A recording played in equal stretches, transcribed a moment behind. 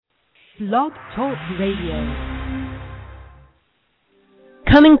Blog Talk Radio.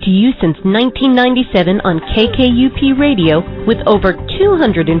 Coming to you since 1997 on KKUP Radio with over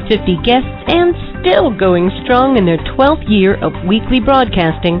 250 guests and still going strong in their 12th year of weekly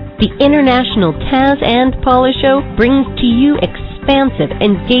broadcasting, the International Taz and Paula Show brings to you expansive,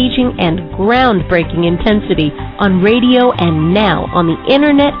 engaging, and groundbreaking intensity on radio and now on the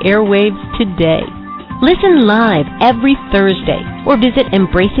Internet airwaves today. Listen live every Thursday or visit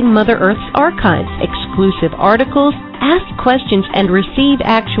Embracing Mother Earth's archives, exclusive articles, ask questions, and receive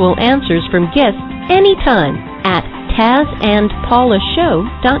actual answers from guests anytime at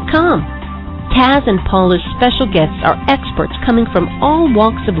tazandpaulashow.com. Taz and Paula's special guests are experts coming from all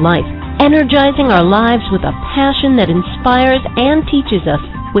walks of life, energizing our lives with a passion that inspires and teaches us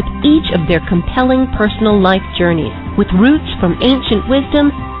with each of their compelling personal life journeys, with roots from ancient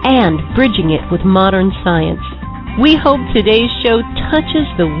wisdom and bridging it with modern science. We hope today's show touches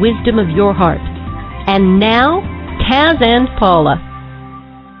the wisdom of your heart. And now, Taz and Paula.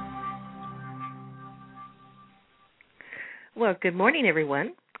 Well, good morning,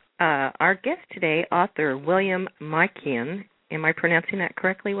 everyone. Our guest today, author William Mykian. Am I pronouncing that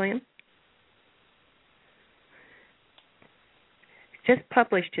correctly, William? Just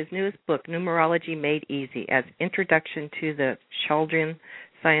published his newest book, Numerology Made Easy, as Introduction to the Chaldean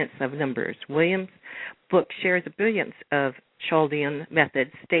Science of Numbers. William's book shares a brilliance of Chaldean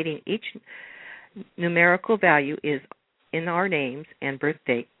methods, stating each numerical value is in our names and birth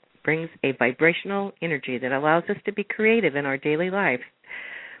date brings a vibrational energy that allows us to be creative in our daily life.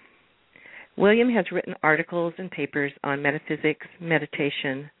 William has written articles and papers on metaphysics,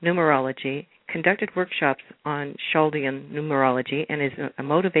 meditation, numerology, conducted workshops on Chaldean numerology, and is a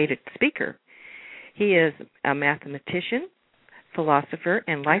motivated speaker. He is a mathematician, philosopher,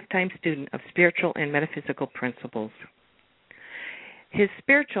 and lifetime student of spiritual and metaphysical principles. His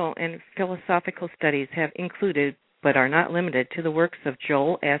spiritual and philosophical studies have included, but are not limited to, the works of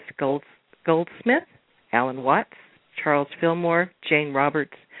Joel S. Goldsmith, Alan Watts, Charles Fillmore, Jane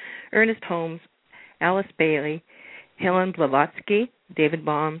Roberts, Earnest Holmes, Alice Bailey, Helen Blavatsky, David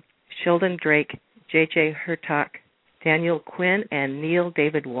Bohm, Sheldon Drake, J.J. Hurtak, Daniel Quinn, and Neil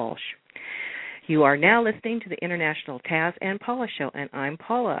David Walsch. You are now listening to the International Taz and Paula Show, and I'm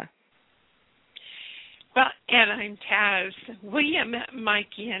Paula. Well, and I'm Taz. William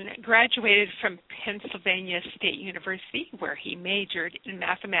Mykian graduated from Pennsylvania State University, where he majored in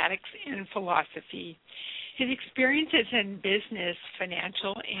mathematics and philosophy. His experiences in business,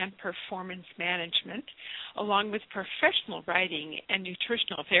 financial, and performance management, along with professional writing and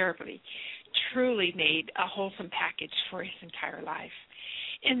nutritional therapy, truly made a wholesome package for his entire life.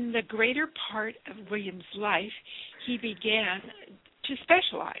 In the greater part of William's life, he began to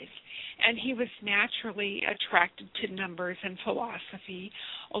specialize, and he was naturally attracted to numbers and philosophy,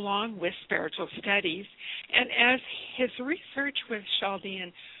 along with spiritual studies. And as his research with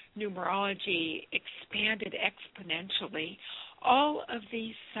Chaldean numerology expanded exponentially, all of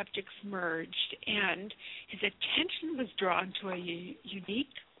these subjects merged, and his attention was drawn to a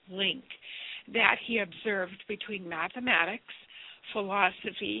unique link that he observed between mathematics,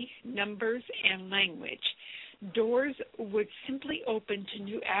 philosophy, numbers, and language. Doors would simply open to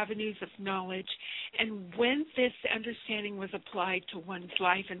new avenues of knowledge, and when this understanding was applied to one's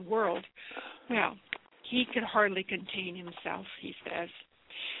life and world, well, he could hardly contain himself, he says.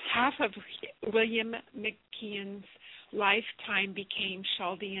 Half of William Mykian's lifetime became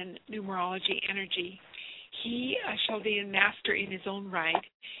Chaldean numerology energy. He, a Chaldean master in his own right,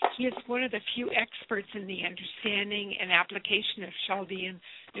 he is one of the few experts in the understanding and application of Chaldean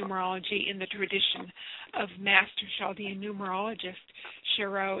numerology in the tradition of Master Chaldean numerologist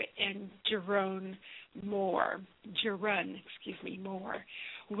Sharon and Jeroen Moore.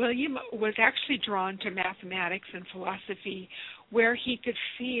 William was actually drawn to mathematics and philosophy, where he could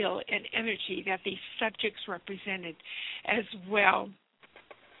feel an energy that these subjects represented as well.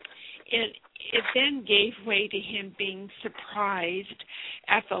 It then gave way to him being surprised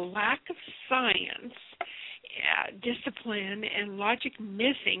at the lack of science, discipline, and logic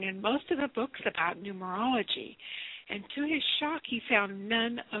missing in most of the books about numerology. And to his shock, he found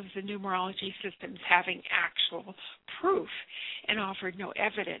none of the numerology systems having actual proof and offered no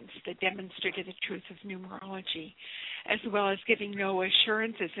evidence that demonstrated the truth of numerology, as well as giving no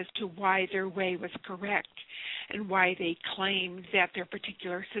assurances as to why their way was correct and why they claimed that their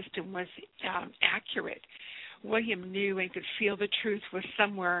particular system was accurate. William knew and could feel the truth was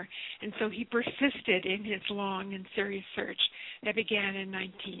somewhere, and so he persisted in his long and serious search that began in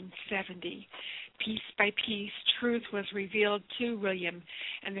 1970. Piece by piece, truth was revealed to William,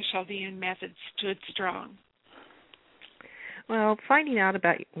 and the Chaldean method stood strong. Well, finding out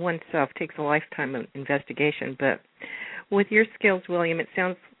about oneself takes a lifetime of investigation, but with your skills, William, it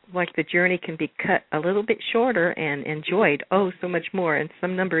sounds like the journey can be cut a little bit shorter and enjoyed, so much more, and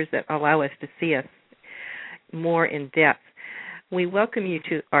some numbers that allow us to see us more in depth. We welcome you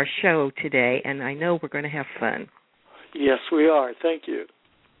to our show today, and I know we're going to have fun. Yes, we are. Thank you.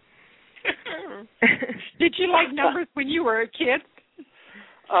 Did you like numbers when you were a kid?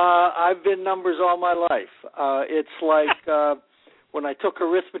 I've been numbers all my life. It's like when I took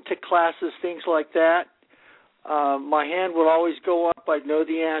arithmetic classes, things like that, my hand would always go up. I'd know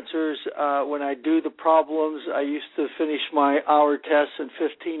the answers. When I do the problems, I used to finish my hour tests in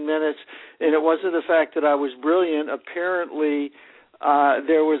 15 minutes, and it wasn't the fact that I was brilliant. Apparently,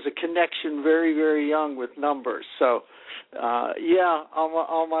 there was a connection very, very young with numbers. So,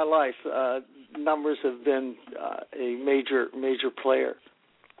 all my life, numbers have been a major player.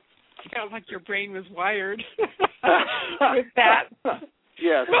 Sounds like your brain was wired with that.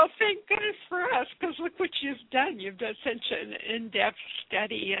 Yes. Well, thank goodness for us, because look what you've done. You've done such an in-depth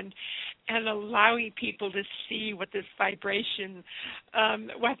study and allowing people to see what this vibration,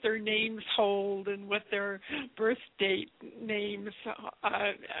 what their names hold and what their birth date names,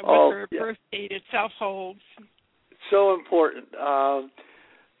 birth date itself holds. So important,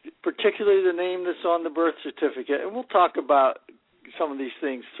 particularly the name that's on the birth certificate. And we'll talk about some of these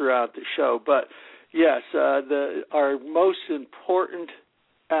things throughout the show. But, yes, our most important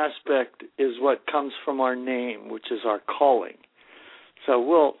aspect is what comes from our name, which is our calling. So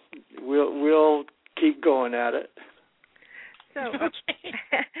we'll keep going at it. So,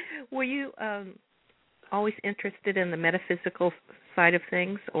 were you always interested in the metaphysical side of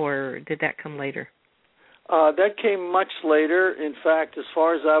things, or did that come later? That came much later. In fact, as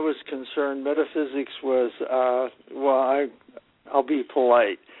far as I was concerned, metaphysics was, I'll be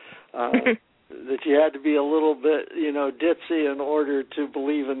polite. That you had to be a little bit, ditzy in order to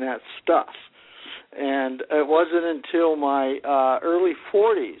believe in that stuff. And it wasn't until my early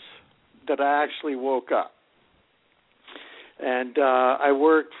 40s that I actually woke up. And I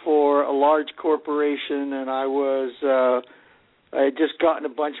worked for a large corporation, and I had just gotten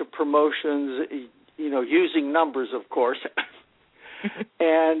a bunch of promotions, using numbers, of course.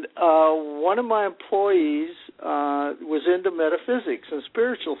 And one of my employees was into metaphysics and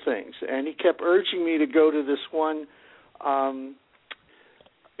spiritual things, and he kept urging me to go to this one. A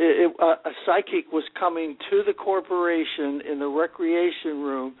psychic was coming to the corporation in the recreation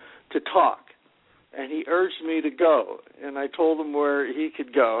room to talk, and he urged me to go. And I told him where he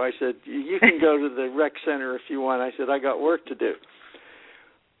could go. I said, "You can go to the rec center if you want." I said, "I got work to do."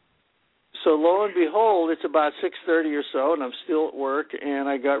 So lo and behold, it's about 6:30 or so, and I'm still at work, and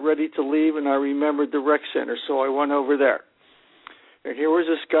I got ready to leave, and I remembered the rec center, so I went over there. And here was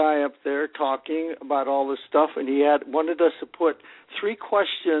this guy up there talking about all this stuff, and he wanted us to put 3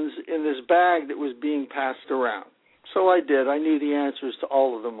 questions in this bag that was being passed around. So I did. I knew the answers to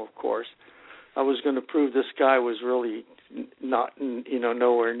all of them, of course. I was going to prove this guy was really not,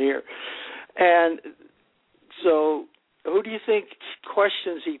 nowhere near. And so who do you think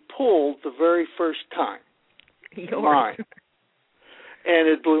questions he pulled the very first time? Yours. Mine. And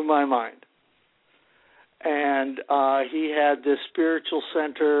it blew my mind. And he had this spiritual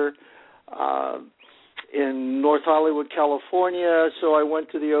center in North Hollywood, California, so I went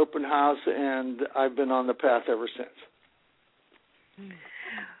to the open house, and I've been on the path ever since.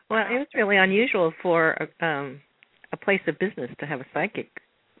 Well, it was really unusual for a place of business to have a psychic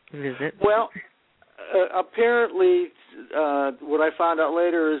visit. Well, apparently, what I found out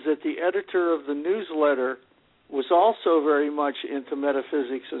later is that the editor of the newsletter was also very much into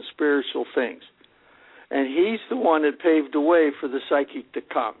metaphysics and spiritual things. And he's the one that paved the way for the psychic to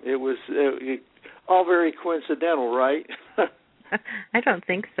come. It was all very coincidental, right? I don't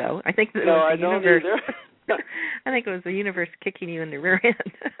think so. I think that I don't either. I think it was the universe kicking you in the rear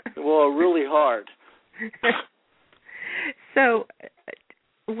end. Well, really hard. So,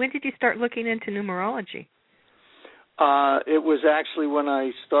 when did you start looking into numerology? It was actually when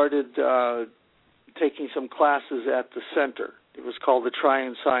I started taking some classes at the center. It was called the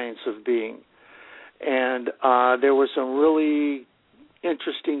Triune Science of Being. And there were some really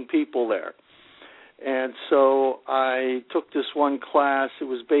interesting people there. And so I took this one class. It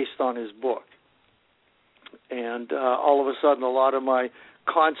was based on his book. And all of a sudden, a lot of my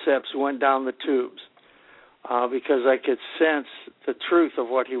concepts went down the tubes because I could sense the truth of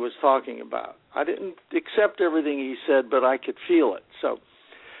what he was talking about. I didn't accept everything he said, but I could feel it. So,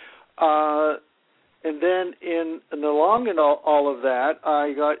 and then in along in all of that,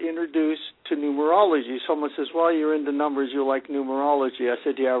 I got introduced to numerology. Someone says, "Well, you're into numbers. You like numerology." I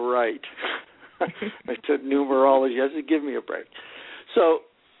said, "Yeah, right." I took numerology. I said, give me a break. So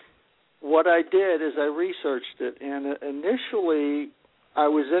what I did is I researched it, and initially I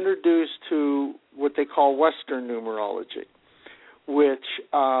was introduced to what they call Western numerology, which,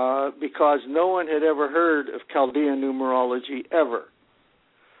 because no one had ever heard of Chaldean numerology ever.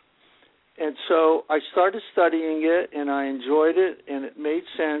 And so I started studying it, and I enjoyed it, and it made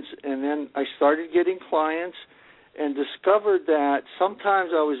sense, and then I started getting clients and discovered that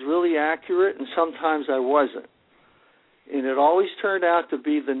sometimes I was really accurate and sometimes I wasn't. And it always turned out to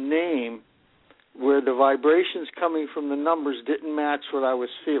be the name where the vibrations coming from the numbers didn't match what I was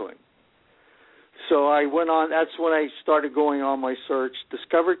feeling. So I went on, that's when I started going on my search,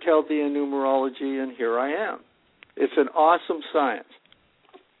 discovered Chaldean numerology, and here I am. It's an awesome science.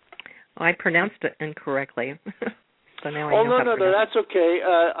 I pronounced it incorrectly. So now I know no, that's okay.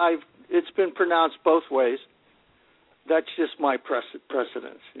 It's been pronounced both ways. That's just my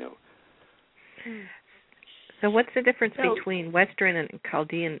precedence, you know. So what's the difference between Western and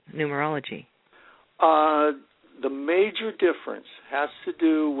Chaldean numerology? The major difference has to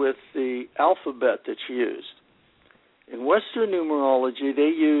do with the alphabet that's used. In Western numerology, they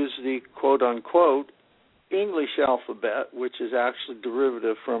use the quote-unquote English alphabet, which is actually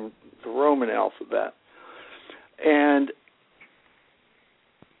derivative from the Roman alphabet. And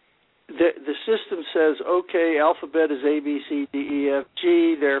the system says, okay, alphabet is A, B, C, D, E, F,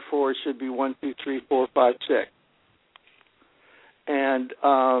 G, therefore it should be 1, 2, 3, 4, 5, 6. And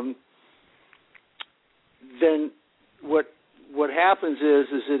then what happens is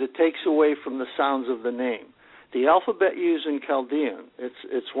that it takes away from the sounds of the name. The alphabet used in Chaldean, it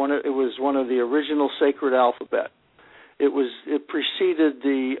was one of the original sacred alphabet. It preceded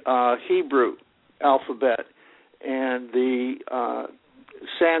the Hebrew alphabet and the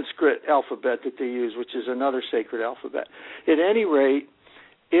Sanskrit alphabet that they use, which is another sacred alphabet. At any rate,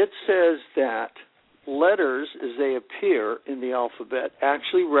 it says that letters, as they appear in the alphabet,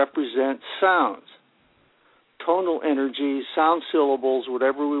 actually represent sounds, tonal energies, sound syllables,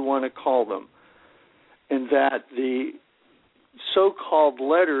 whatever we want to call them, and that the so-called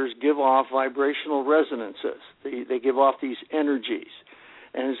letters give off vibrational resonances. They give off these energies.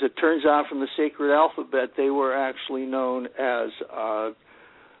 And as it turns out from the sacred alphabet, they were actually known as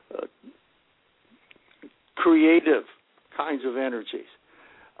creative kinds of energies.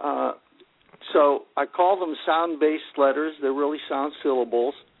 So I call them sound-based letters. They're really sound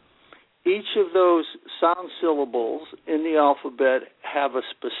syllables. Each of those sound syllables in the alphabet have a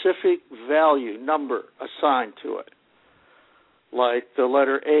specific value, number, assigned to it. Like the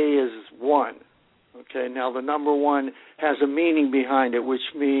letter A is 1. Okay, now the number 1 has a meaning behind it, which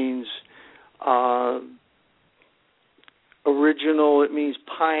means original, it means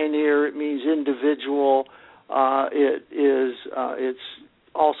pioneer, it means individual. It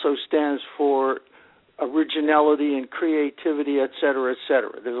also stands for originality and creativity, et cetera, et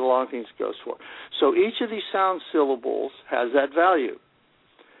cetera. There's a lot of things it goes for. So each of these sound syllables has that value.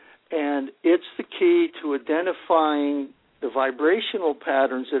 And it's the key to identifying the vibrational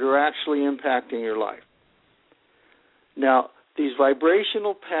patterns that are actually impacting your life. Now, these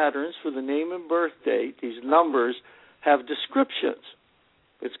vibrational patterns for the name and birth date, these numbers, have descriptions.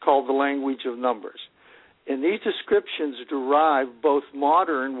 It's called the language of numbers. And these descriptions derive, both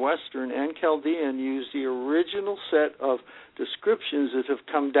modern, Western, and Chaldean use the original set of descriptions that have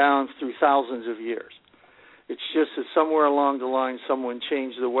come down through thousands of years. It's just that somewhere along the line someone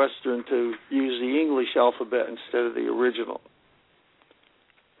changed the Western to use the English alphabet instead of the original.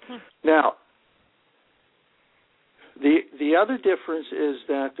 Now, the other difference is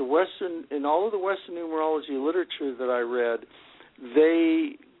that the Western, in all of the Western numerology literature that I read,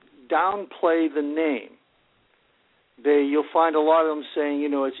 they downplay the name. You'll find a lot of them saying,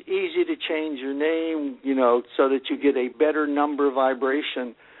 it's easy to change your name, so that you get a better number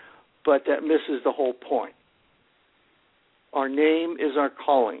vibration, but that misses the whole point. Our name is our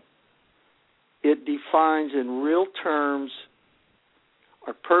calling. It defines in real terms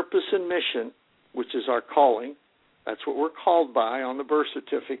our purpose and mission, which is our calling. That's what we're called by on the birth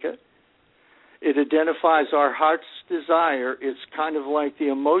certificate. It identifies our heart's desire. It's kind of like the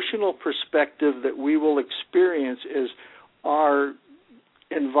emotional perspective that we will experience as our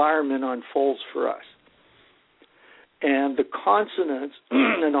environment unfolds for us. And the consonants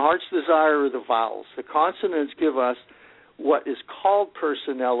and the heart's desire are the vowels. The consonants give us what is called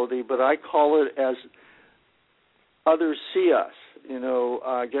personality, but I call it as others see us.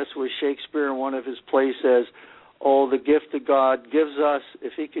 I guess with Shakespeare in one of his plays says, the gift that God gives us,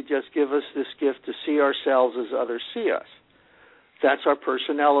 if he could just give us this gift to see ourselves as others see us. That's our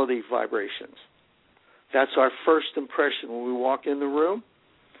personality vibrations. That's our first impression when we walk in the room.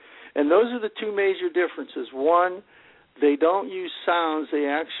 And those are the two major differences. One, they don't use sounds. They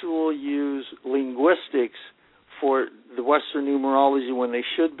actually use linguistics for the Western numerology when they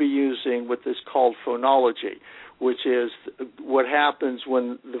should be using what is called phonology, which is what happens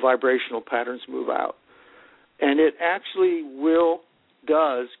when the vibrational patterns move out. And it actually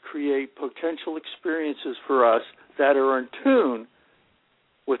does create potential experiences for us that are in tune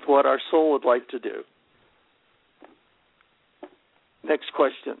with what our soul would like to do. Next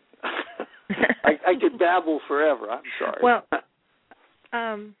question. I could babble forever. I'm sorry. Well,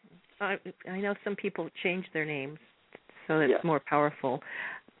 I know some people change their names so that it's more powerful,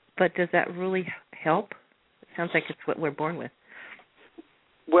 but does that really help? It sounds like it's what we're born with.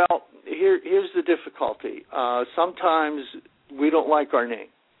 Well, here's the difficulty. Sometimes we don't like our name.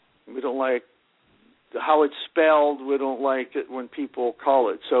 We don't like how it's spelled. We don't like it when people call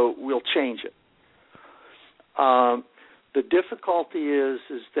it, so we'll change it. The difficulty is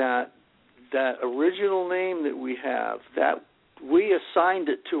that original name that we have, that we assigned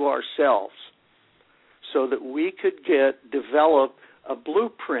it to ourselves so that we could develop a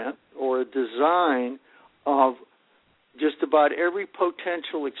blueprint or a design of just about every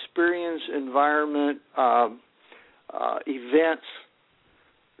potential experience, environment, events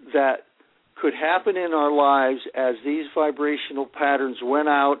that could happen in our lives as these vibrational patterns went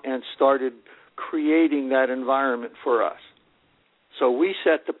out and started creating that environment for us. So we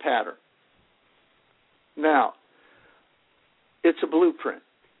set the pattern. Now, it's a blueprint,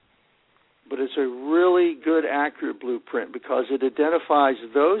 but it's a really good, accurate blueprint because it identifies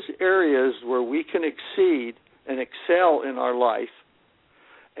those areas where we can exceed and excel in our life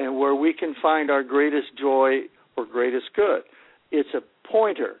and where we can find our greatest joy or greatest good. It's a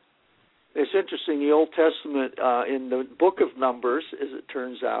pointer. It's interesting, the Old Testament, in the book of Numbers, as it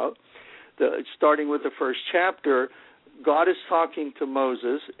turns out, starting with the first chapter, God is talking to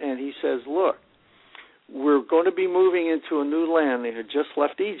Moses, and he says, look, we're going to be moving into a new land. They had just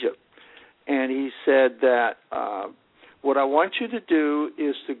left Egypt. And he said that what I want you to do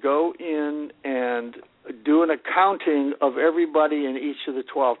is to go in and do an accounting of everybody in each of the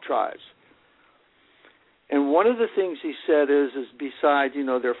 12 tribes. And one of the things he said is besides,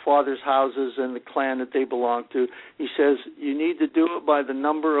 their father's houses and the clan that they belong to, he says, you need to do it by the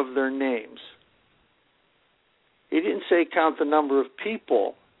number of their names. He didn't say count the number of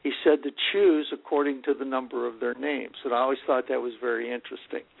people. He said to choose according to the number of their names. And I always thought that was very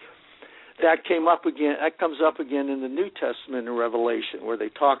interesting. That comes up again in the New Testament in Revelation, where they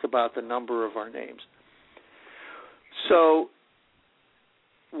talk about the number of our names. So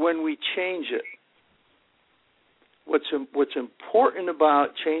when we change it, what's important about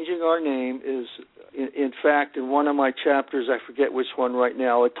changing our name is, in fact, in one of my chapters, I forget which one right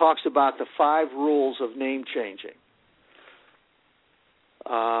now, it talks about the 5 rules of name changing.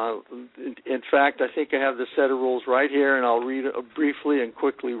 In fact, I think I have the set of rules right here, and I'll read it briefly and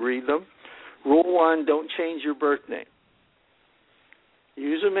quickly read them. Rule 1, don't change your birth name.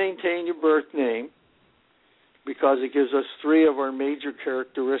 Use and maintain your birth name because it gives us 3 of our major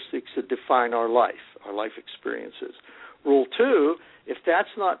characteristics that define our life experiences. Rule 2, if that's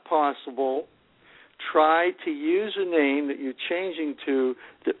not possible, try to use a name that you're changing to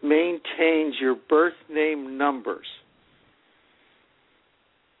that maintains your birth name numbers.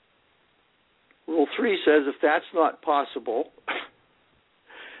 Rule 3 says if that's not possible,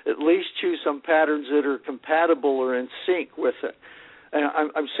 at least choose some patterns that are compatible or in sync with it. And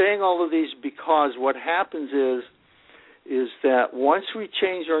I'm saying all of these because what happens is that once we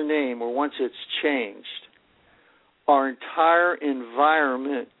change our name or once it's changed, our entire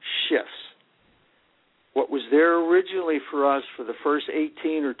environment shifts. What was there originally for us for the first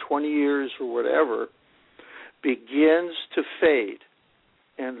 18 or 20 years or whatever begins to fade.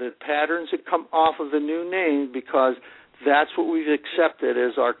 And the patterns that come off of the new name, because that's what we've accepted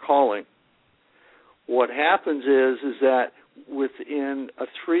as our calling. What happens is that within a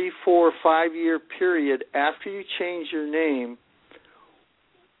 3, 4, 5-year period after you change your name,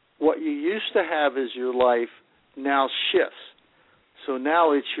 what you used to have as your life now shifts. So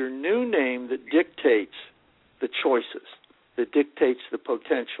now it's your new name that dictates the choices, that dictates the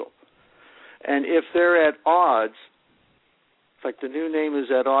potential. And if they're at odds, like the new name is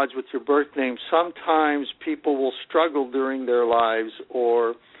at odds with your birth name, sometimes people will struggle during their lives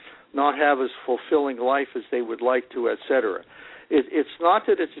or not have as fulfilling life as they would like to, etc. It's not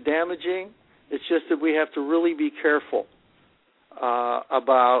that it's damaging, it's just that we have to really be careful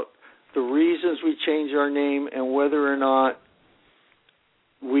about the reasons we change our name and whether or not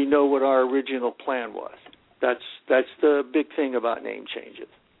we know what our original plan was. That's the big thing about name changes.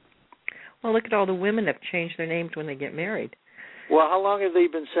 Well, look at all the women that have changed their names when they get married. Well, how long have they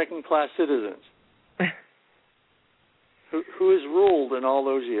been second-class citizens? Who has ruled in all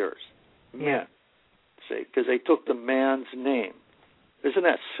those years? Men. Yeah. See, because they took the man's name. Isn't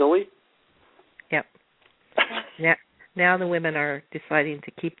that silly? Yep. Now the women are deciding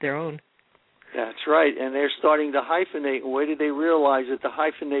to keep their own. That's right, and they're starting to hyphenate. And where did they realize that the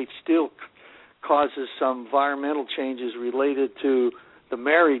hyphenate still causes some environmental changes related to the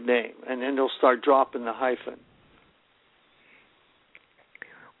married name, and then they'll start dropping the hyphen.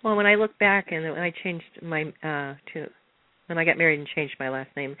 Well, when I look back and when I changed my when I got married and changed my last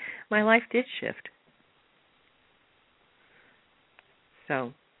name, my life did shift.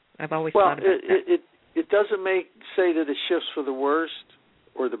 So I've always thought about that. It doesn't say that it shifts for the worst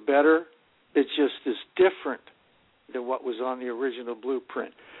or the better. It just is different than what was on the original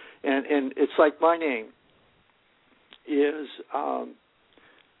blueprint. And it's like my name is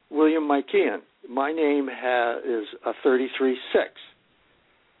William Mykian. My name is a 33-6.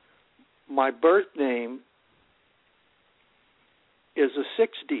 My birth name is a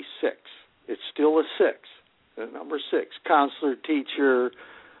 66. It's still a 6, the number 6. Counselor, teacher,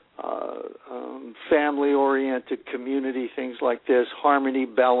 family-oriented community, things like this, harmony,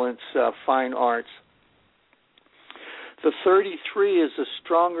 balance, fine arts. The 33 is a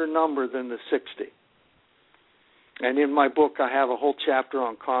stronger number than the 60. And in my book, I have a whole chapter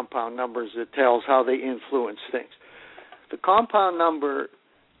on compound numbers that tells how they influence things. The compound number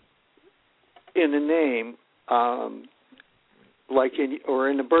in the name, or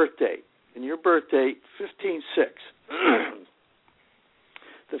in the birth date. In your birth date, 15-6.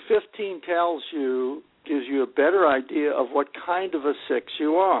 The 15 gives you a better idea of what kind of a 6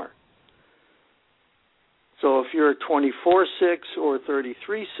 you are. So if you're a 24-6 or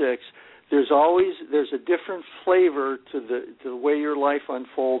 33-6, there's a different flavor to the way your life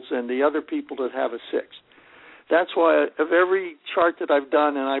unfolds than the other people that have a 6. That's why of every chart that I've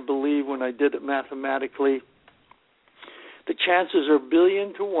done, and I believe when I did it mathematically, the chances are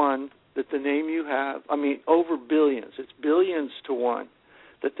 1,000,000,000 to 1 that the name you have, over billions, it's billions to 1,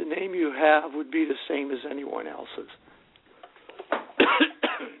 that the name you have would be the same as anyone else's.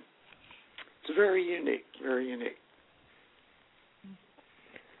 It's very unique, very unique.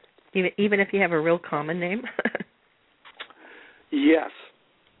 Even if you have a real common name? Yes,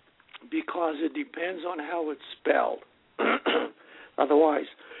 because it depends on how it's spelled. Otherwise,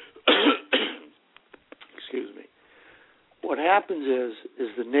 excuse me, what happens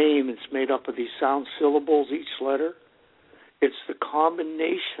is the name, it's made up of these sound syllables, each letter. It's the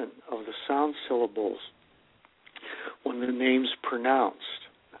combination of the sound syllables when the name's pronounced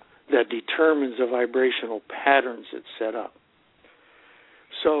that determines the vibrational patterns it's set up.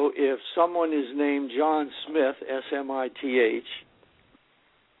 So if someone is named John Smith, S-M-I-T-H,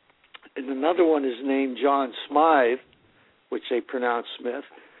 and another one is named John Smythe, which they pronounce Smith,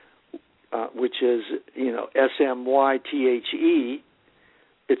 which is, S-M-Y-T-H-E,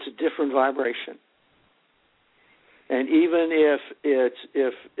 it's a different vibration. And even if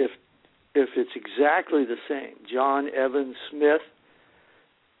it's exactly the same, John Evans Smith,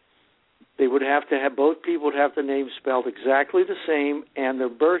 they would have to have, both people would have the name spelled exactly the same, and their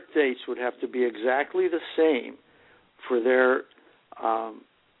birth dates would have to be exactly the same for their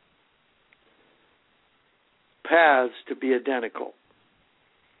paths to be identical.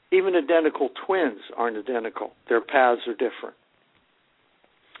 Even identical twins aren't identical. Their paths are different.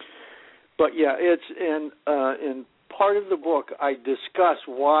 But yeah, it's in part of the book I discuss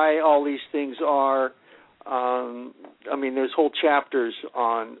why all these things are. There's whole chapters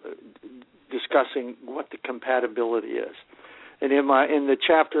on discussing what the compatibility is, and in the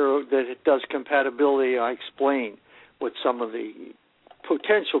chapter that it does compatibility, I explain what some of the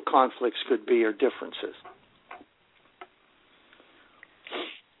potential conflicts could be or differences.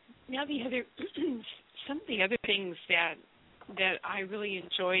 Now, some of the other things that I really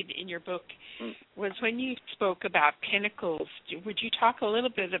enjoyed in your book was when you spoke about pinnacles. Would you talk a little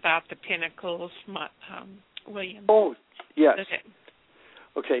bit about the pinnacles, William? Oh, yes.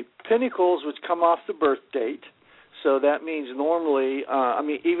 Okay, pinnacles would come off the birth date. So that means normally,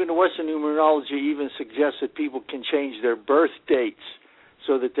 even the Western numerology even suggests that people can change their birth dates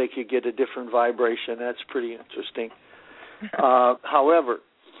so that they could get a different vibration. That's pretty interesting. However,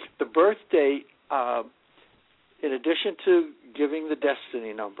 the birth date, in addition to giving the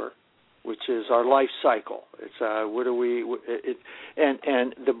destiny number, which is our life cycle, it's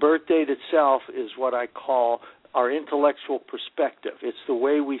and the birth date itself is what I call our intellectual perspective. It's the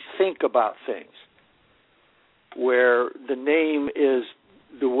way we think about things, where the name is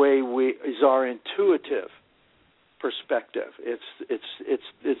the way is our intuitive perspective.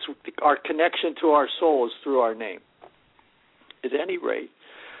 It's our connection to our soul is through our name. At any rate,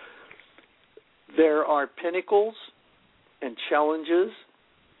 there are pinnacles and challenges,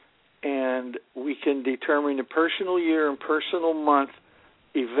 and we can determine the personal year and personal month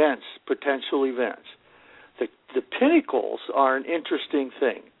events, potential events. The pinnacles are an interesting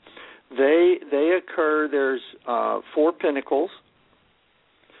thing. They occur, there's 4 pinnacles.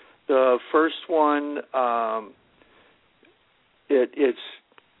 The first one, it's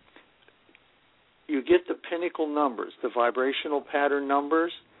you get the pinnacle numbers, the vibrational pattern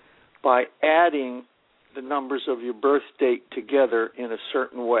numbers, by adding the numbers of your birth date together in a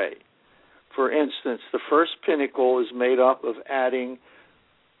certain way. For instance, the first pinnacle is made up of adding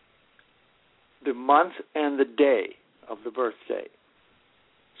the month and the day of the birth date.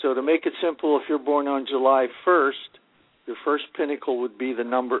 So to make it simple, if you're born on July 1st, your first pinnacle would be the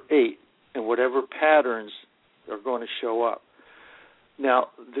number 8, and whatever patterns are going to show up. Now,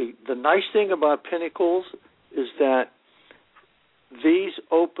 the nice thing about pinnacles is that these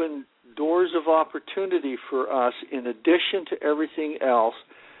open doors of opportunity for us in addition to everything else.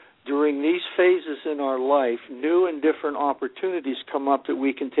 During these phases in our life, new and different opportunities come up that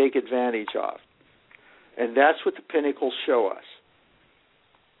we can take advantage of. And that's what the pinnacles show us.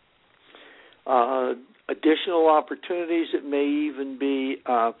 Additional opportunities, it may even be,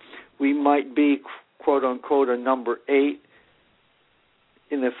 we might be, quote unquote, a number 8.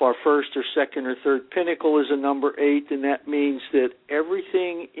 And if our first or second or third pinnacle is a number 8, then that means that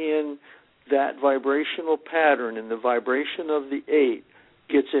everything in that vibrational pattern and the vibration of the 8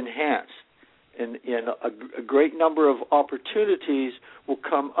 gets enhanced. And a great number of opportunities will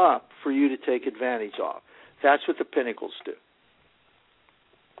come up for you to take advantage of. That's what the pinnacles do.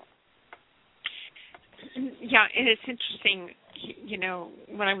 Yeah, and it's interesting,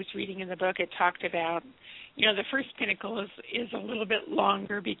 when I was reading in the book, it talked about, the first pinnacle is a little bit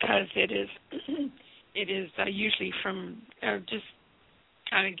longer because it is usually from just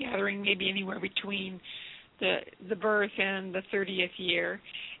kind of gathering maybe anywhere between the birth and the 30th year.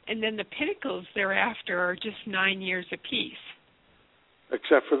 And then the pinnacles thereafter are just 9 years apiece.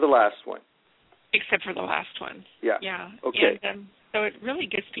 Except for the last one. Except for the last one. Yeah. Yeah. Okay. And so it really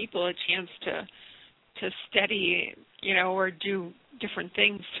gives people a chance to study, or do different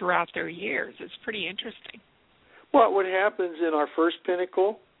things throughout their years. It's pretty interesting. Well, what happens in our first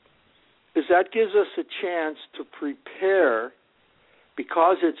pinnacle is that gives us a chance to prepare,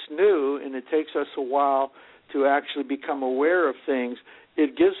 because it's new and it takes us a while to actually become aware of things.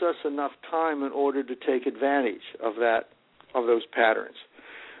 It gives us enough time in order to take advantage of those patterns.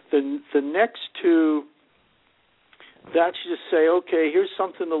 The next two, that's just say, okay, here's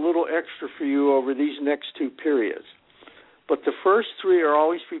something a little extra for you over these next 2 periods. But the first 3 are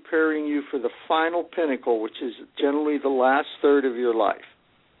always preparing you for the final pinnacle, which is generally the last third of your life,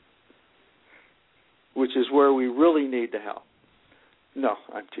 which is where we really need the help. No,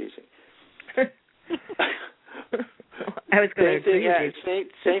 I'm teasing. I was going to agree with you.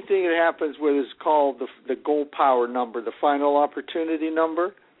 Same thing that happens with is called the goal power number, the final opportunity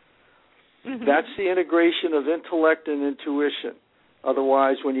number. Mm-hmm. That's the integration of intellect and intuition.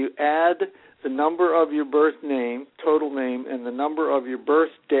 Otherwise, when you add the number of your birth name, total name, and the number of your birth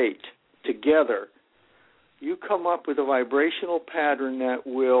date together, you come up with a vibrational pattern that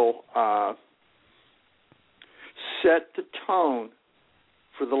will set the tone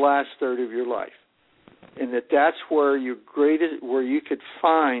for the last third of your life. And that's where where you could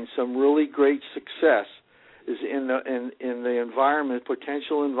find some really great success is in the environment,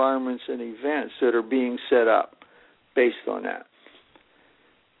 potential environments and events that are being set up based on that.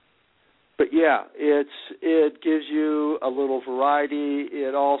 But yeah, it gives you a little variety.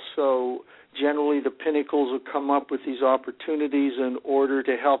 It also, generally the pinnacles will come up with these opportunities in order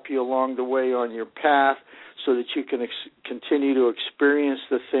to help you along the way on your path so that you can continue to experience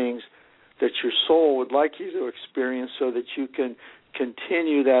the things that your soul would like you to experience so that you can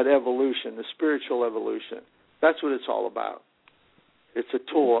continue that evolution, the spiritual evolution. That's what it's all about. It's a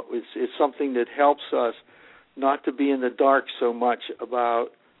tool. It's something that helps us not to be in the dark so much about,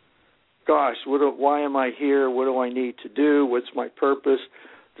 gosh, why am I here? What do I need to do? What's my purpose?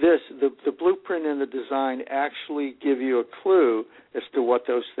 The blueprint and the design actually give you a clue as to what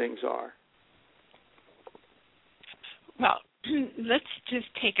those things are. Well, let's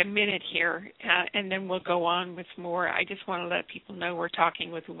just take a minute here, and then we'll go on with more. I just want to let people know we're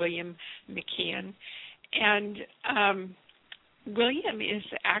talking with William Mykian. And William is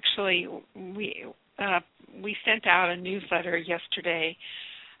actually, we sent out a newsletter yesterday,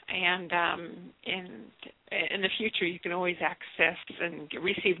 and in the future you can always access and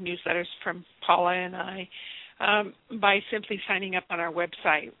receive newsletters from Paula and I by simply signing up on our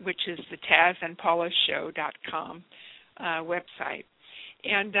website, which is the TazandPaulaShow.com. website.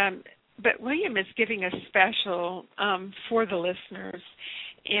 And but William is giving a special for the listeners,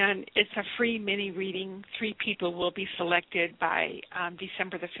 and it's a free mini reading. 3 people will be selected by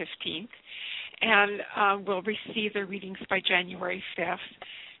December the 15th, and will receive their readings by January 5th.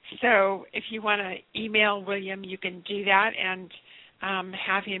 So if you want to email William, you can do that and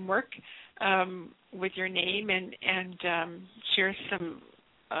have him work with your name and share some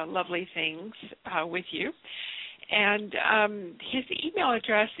lovely things with you. And his email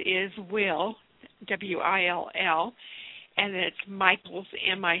address is Will, W-I-L-L, and it's Michaels,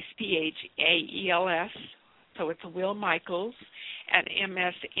 M-I-C-H-A-E-L-S. So it's Will Michaels at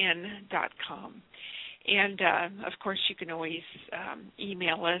msn.com. And, of course, you can always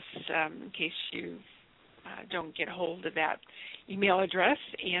email us in case you don't get a hold of that email address.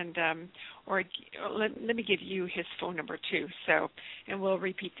 And or let me give you his phone number, too. So, and we'll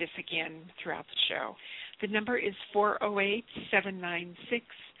repeat this again throughout the show. The number is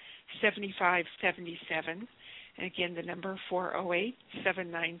 408-796-7577. And again, the number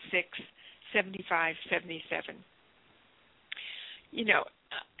 408-796-7577. You know,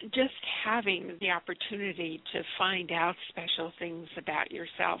 just having the opportunity to find out special things about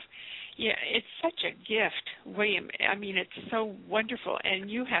yourself, yeah, it's such a gift, William. I mean, it's so wonderful,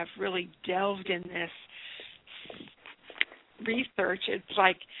 and you have really delved in this research. It's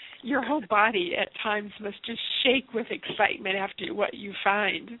like your whole body at times must just shake with excitement after what you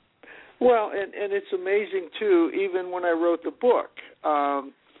find. Well, and it's amazing, too, even when I wrote the book.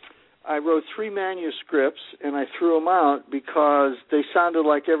 I wrote 3 manuscripts, and I threw them out because they sounded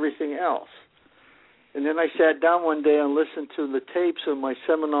like everything else. And then I sat down one day and listened to the tapes of my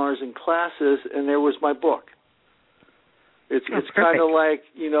seminars and classes, and there was my book. It's kind of like,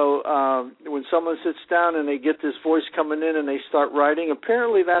 you know, when someone sits down and they get this voice coming in and they start writing.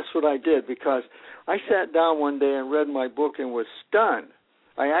 Apparently that's what I did, because I sat down one day and read my book and was stunned.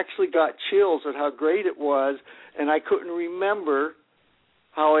 I actually got chills at how great it was, and I couldn't remember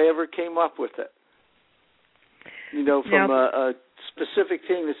how I ever came up with it. You know, from a specific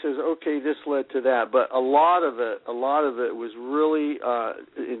thing that says, okay, this led to that. But a lot of it was really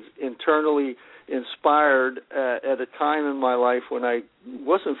internally inspired at a time in my life when I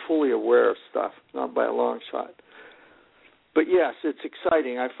wasn't fully aware of stuff, not by a long shot. But yes, it's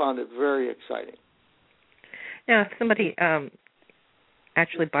exciting. I found it very exciting. Now, if somebody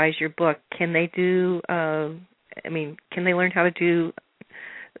actually buys your book, can they do, can they learn how to do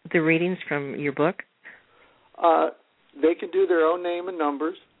the readings from your book? They can do their own name and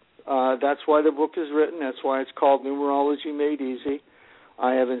numbers. That's why the book is written. That's why it's called Numerology Made Easy.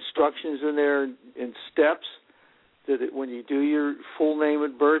 I have instructions in there in steps that when you do your full name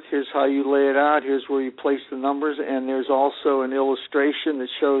at birth, here's how you lay it out, here's where you place the numbers, and there's also an illustration that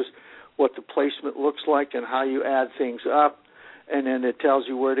shows what the placement looks like and how you add things up, and then it tells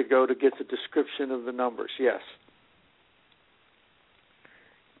you where to go to get the description of the numbers, yes.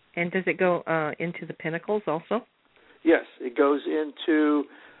 And does it go into the pinnacles also? Yes, it goes into,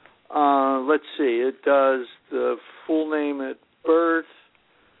 it does the full name at birth,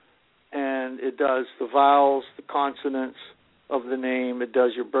 and it does the vowels, the consonants of the name. It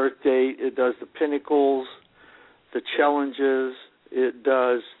does your birth date. It does the pinnacles, the challenges. It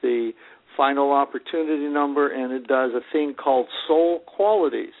does the final opportunity number, and it does a thing called soul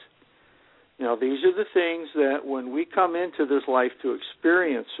qualities. Now, these are the things that when we come into this life to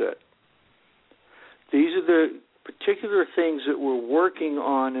experience it, these are the particular things that we're working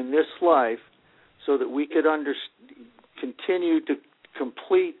on in this life so that we could continue to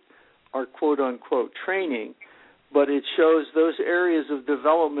complete our quote-unquote training, but it shows those areas of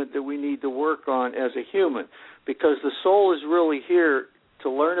development that we need to work on as a human, because the soul is really here to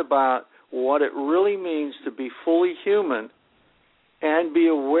learn about what it really means to be fully human and be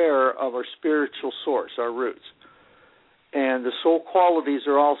aware of our spiritual source, our roots. And the soul qualities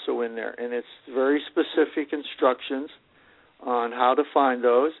are also in there, and it's very specific instructions on how to find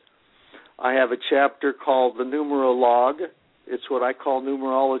those. I have a chapter called the Numerology. It's what I call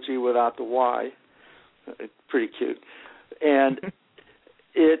numerology without the Y. It's pretty cute. And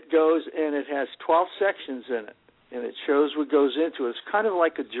it goes, and it has 12 sections in it, and it shows what goes into it. It's kind of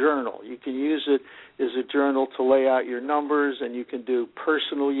like a journal. You can use it as a journal to lay out your numbers, and you can do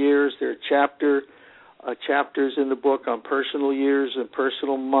personal years. There are chapters in the book on personal years and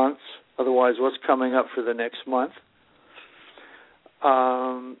personal months, otherwise what's coming up for the next month.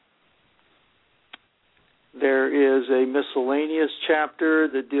 There is a miscellaneous chapter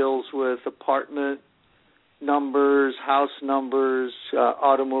that deals with apartment numbers, house numbers,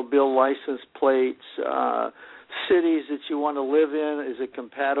 automobile license plates, cities that you want to live in. Is it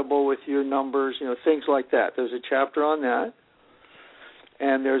compatible with your numbers? Things like that. There's a chapter on that.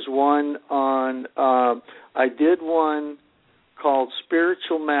 And there's one on, I did one called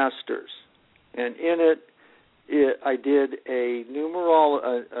Spiritual Masters. And in it I did a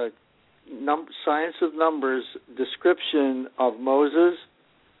science of numbers description of Moses,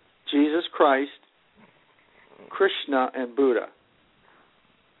 Jesus Christ, Krishna, and Buddha.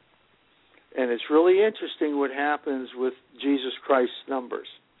 And it's really interesting what happens with Jesus Christ's numbers.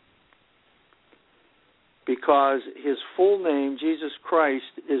 Because his full name, Jesus Christ,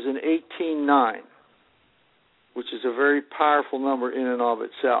 is an 18-9, which is a very powerful number in and of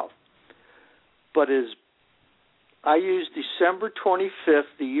itself. But I used December 25th,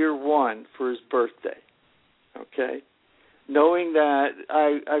 the year 1, for his birthday, okay? Knowing that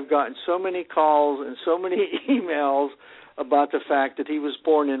I've gotten so many calls and so many emails about the fact that he was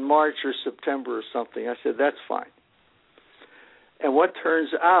born in March or September or something. I said, that's fine. And what turns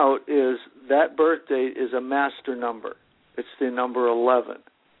out is that birth date is a master number. It's the number 11.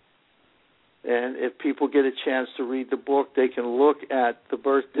 And if people get a chance to read the book, they can look at the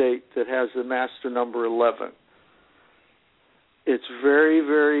birth date that has the master number 11. It's very,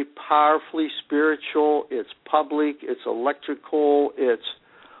 very powerfully spiritual. It's public. It's electrical. It's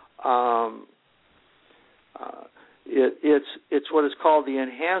what is called the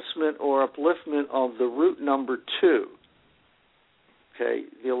enhancement or upliftment of the root number 2. Okay,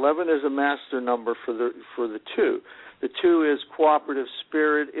 the 11 is a master number for the 2. The 2 is cooperative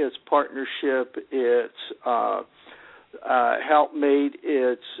spirit. It's partnership. It's helpmate.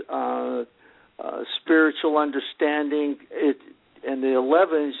 It's spiritual understanding. And the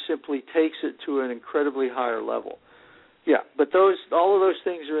 11 simply takes it to an incredibly higher level. Yeah, but all of those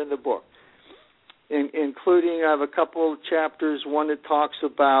things are in the book, including I have a couple of chapters. One that talks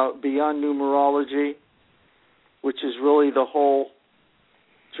about beyond numerology, which is really the whole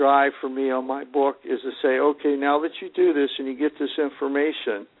drive for me on my book, is to say, okay, now that you do this and you get this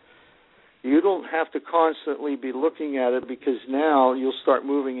information, you don't have to constantly be looking at it, because now you'll start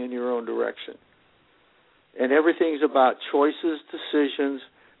moving in your own direction. And everything's about choices, decisions,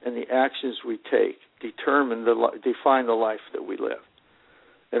 and the actions we take define the life that we live.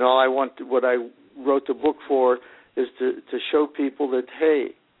 And what I wrote the book for is to show people that,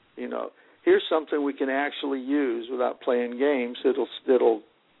 hey, here's something we can actually use without playing games that'll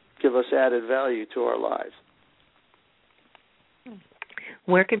give us added value to our lives.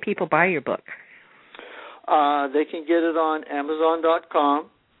 Where can people buy your book? They can get it on Amazon.com.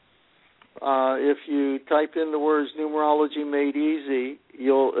 If you type in the words Numerology Made Easy,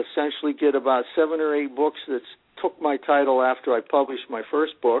 you'll essentially get about 7 or 8 books that took my title after I published my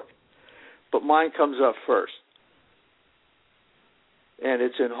first book, but mine comes up first. And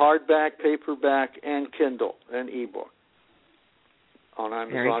it's in hardback, paperback, and Kindle, and ebook on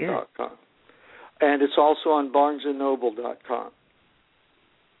Amazon.com. And it's also on BarnesandNoble.com.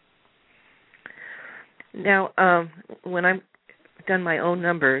 Now, when I've done my own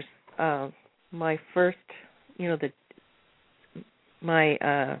numbers, my first, my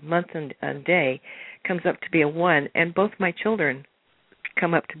month and day comes up to be a 1, and both my children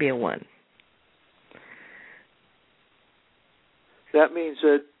come up to be a 1. That means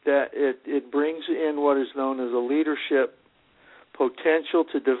that it brings in what is known as a leadership potential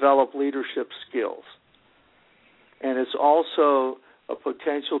to develop leadership skills. And it's also a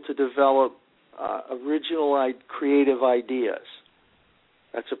potential to develop original creative ideas.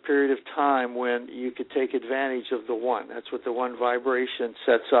 That's a period of time when you could take advantage of the 1. That's what the 1 vibration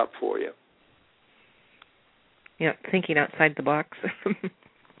sets up for you. Yeah, thinking outside the box.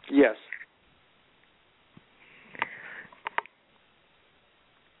 Yes.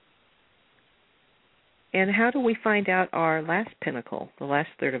 And how do we find out our last pinnacle, the last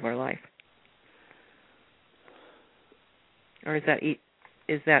third of our life? Or is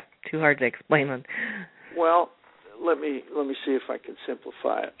that too hard to explain? Well, let me see if I can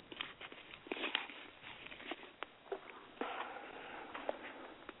simplify it.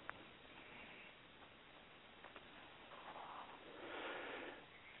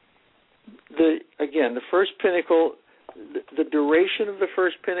 The first pinnacle, the duration of the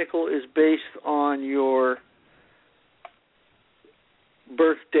first pinnacle is based on your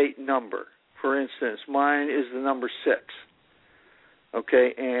birth date number. For instance, mine is the number 6.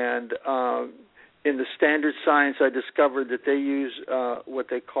 Okay, and in the standard science, I discovered that they use what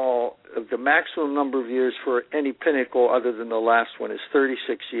they call the maximum number of years for any pinnacle other than the last one is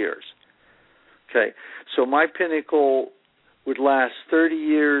 36 years. Okay, so my pinnacle would last 30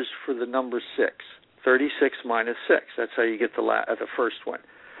 years for the number 6. 36 minus 6. That's how you get the first one.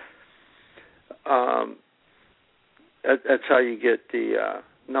 That's how you get the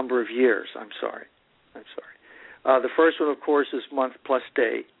number of years. I'm sorry. The first one, of course, is month plus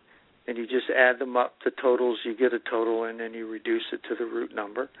day, and you just add them up to totals. You get a total, and then you reduce it to the root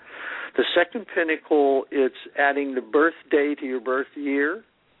number. The second pinnacle, it's adding the birth day to your birth year.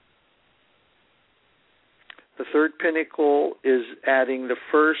 The third pinnacle is adding the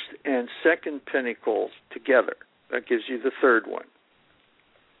first and second pinnacles together. That gives you the third one.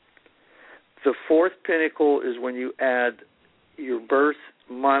 The fourth pinnacle is when you add your birth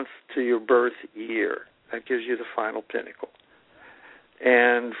month to your birth year. That gives you the final pinnacle.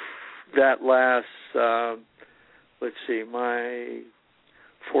 And that lasts, let's see, my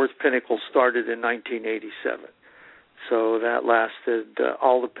fourth pinnacle started in 1987. So that lasted,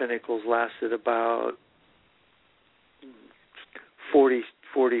 all the pinnacles lasted about 40,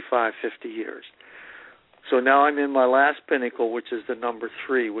 45, 50 years. So now I'm in my last pinnacle, which is the number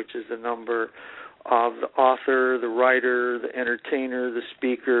 3, which is the number of the author, the writer, the entertainer, the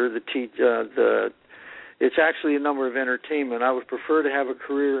speaker, the teacher. It's actually a number of entertainment. I would prefer to have a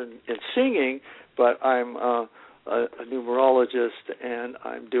career in singing, but I'm a numerologist and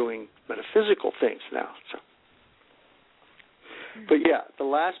I'm doing metaphysical things now. So. But yeah, the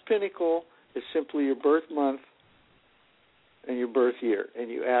last pinnacle is simply your birth month and your birth year, and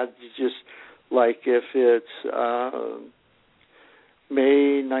you add just like if it's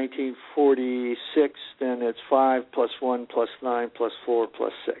May 1946, then it's 5 plus 1 plus 9 plus 4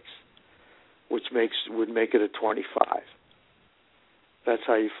 plus 6, which would make it a 25. That's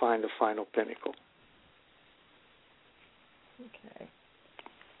how you find the final pinnacle. Okay.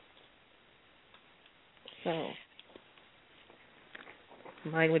 So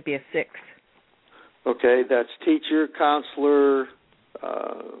mine would be a 6. Okay, that's teacher, counselor.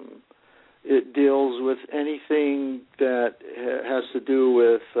 It deals with anything that has to do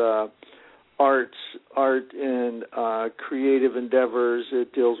with art and creative endeavors.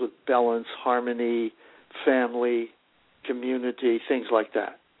 It deals with balance, harmony, family, community, things like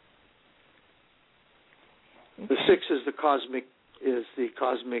that. Okay. The 6 is the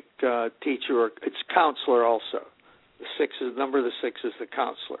cosmic teacher, or it's counselor also. The 6 is number. The 6 is the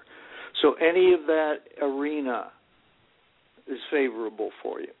counselor. So any of that arena is favorable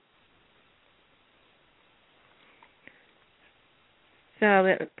for you. So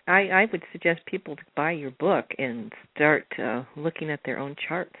I would suggest people to buy your book and start looking at their own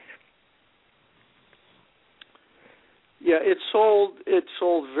charts. Yeah, it sold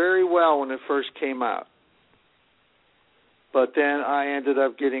very well when it first came out. But then I ended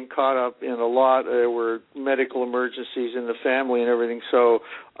up getting caught up in a lot. There were medical emergencies in the family and everything, so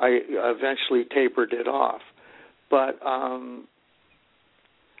I eventually tapered it off. But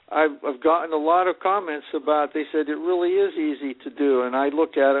I've gotten a lot of comments about, they said it really is easy to do, and I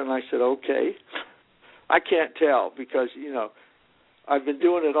look at it and I said, okay. I can't tell because, I've been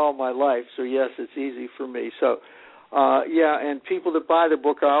doing it all my life, so yes, it's easy for me. So, and people that buy the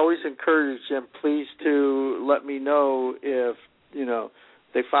book, I always encourage them, please to let me know if,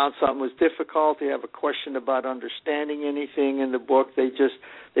 they found something was difficult, they have a question about understanding anything in the book, they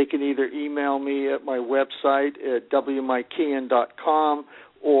can either email me at my website at wmykian.com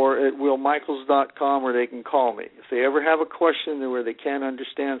or at willmichaels.com, or they can call me. If they ever have a question where they can't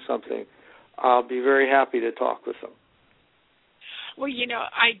understand something, I'll be very happy to talk with them. Well,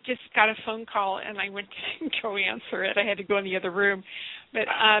 I just got a phone call, and I went to go answer it. I had to go in the other room. But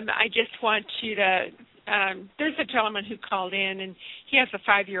I just want you to there's a gentleman who called in, and he has a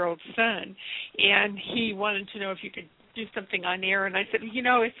 5-year-old son, and he wanted to know if you could do something on air. And I said,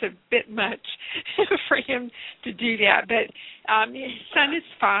 it's a bit much for him to do that. But his son is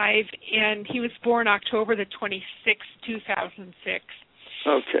 5, and he was born October the 26th, 2006.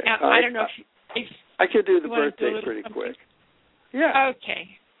 Okay. I don't know if I could do the birthday pretty quick. Yeah.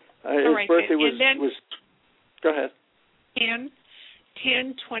 Okay. His right, birthday then, was. Go ahead.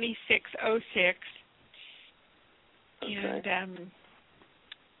 10/26/06. Okay.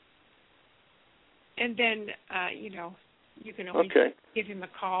 And then you can always give him a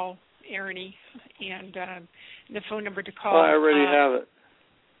call, Ernie, and the phone number to call. Oh, I already have it.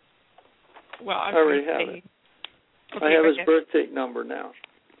 Well, I already have it. Okay, I have his birthday number now.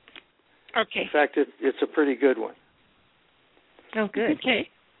 Okay. In fact, it's a pretty good one. Oh, good. Okay.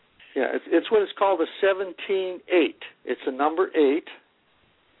 Yeah, it's what is called a 17-8. It's a number 8,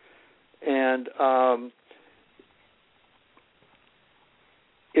 and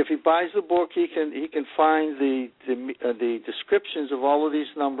if he buys the book, he can find the descriptions of all of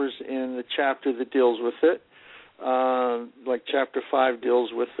these numbers in the chapter that deals with it. Like chapter 5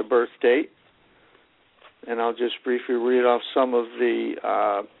 deals with the birth date, and I'll just briefly read off some of the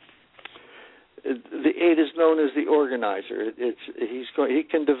The 8 is known as the organizer. He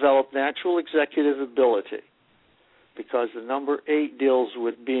can develop natural executive ability because the number 8 deals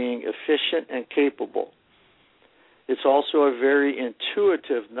with being efficient and capable. It's also a very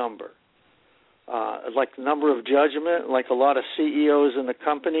intuitive number. Like the number of judgment, like a lot of CEOs in the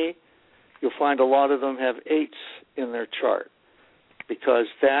company, you'll find a lot of them have 8s in their chart because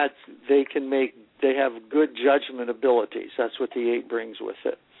they have good judgment abilities. That's what the 8 brings with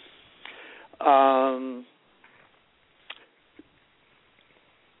it.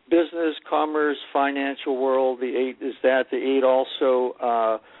 Business, commerce, financial world, the 8 is that. The 8 also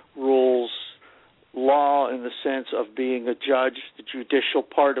rules law in the sense of being a judge, the judicial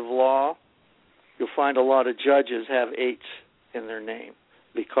part of law. You'll find a lot of judges have 8s in their name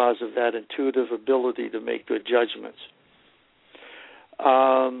because of that intuitive ability to make good judgments.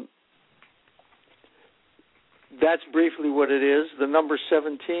 That's briefly what it is. The number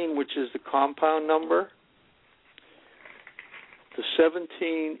 17, which is the compound number, the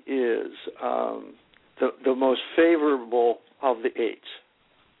 17 is the most favorable of the 8s.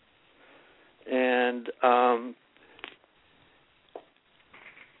 And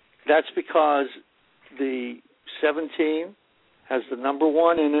that's because the 17 has the number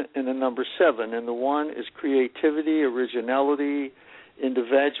 1 in it and the number 7. And the 1 is creativity, originality,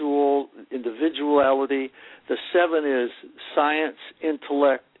 individuality. The 7 is science,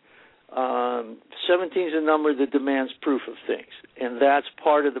 intellect. 17 is a number that demands proof of things, and that's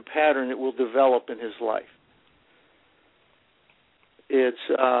part of the pattern that will develop in his life. It's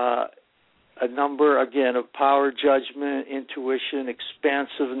a number, again, of power, judgment, intuition,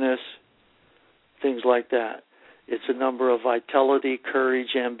 expansiveness, things like that. It's a number of vitality,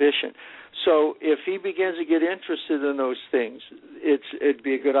 courage, ambition. So if he begins to get interested in those things, it'd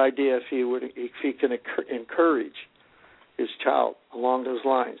be a good idea if he can encourage his child along those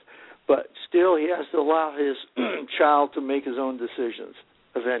lines. But still, he has to allow his child to make his own decisions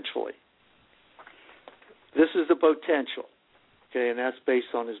eventually. This is the potential, okay, and that's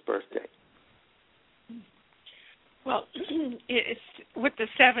based on his birthday. Well, it's with the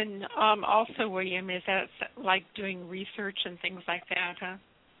 7 also, William, is that like doing research and things like that, huh?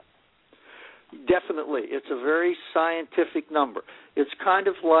 Definitely. It's a very scientific number. It's kind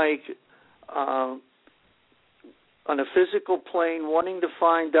of like on a physical plane wanting to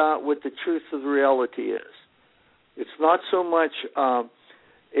find out what the truth of reality is. It's not so much a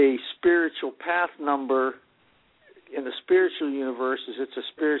spiritual path number in the spiritual universe as it's a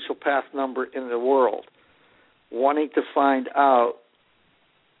spiritual path number in the world, wanting to find out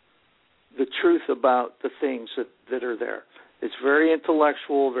the truth about the things that are there. It's very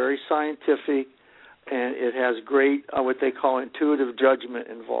intellectual, very scientific, and it has great, what they call intuitive judgment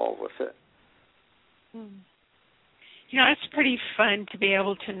involved with it. You know, it's pretty fun to be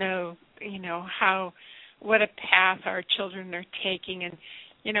able to know, what a path our children are taking, and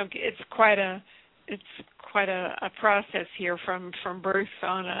it's quite a process here from birth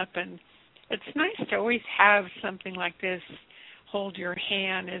on up, and it's nice to always have something like this hold your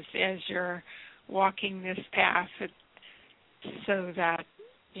hand as you're walking this path, so that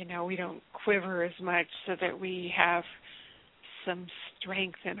we don't quiver as much, so that we have some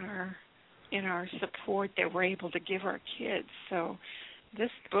strength in our support that we're able to give our kids. So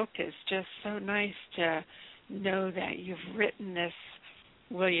this book is just so nice to know that you've written this,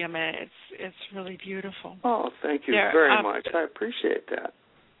 William. It's really beautiful. Oh, thank you very much. I appreciate that.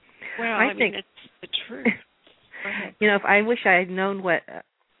 Well, I think it's the truth. Go ahead. If I wish I had known what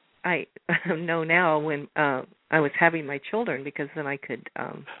I know now when I was having my children, because then I could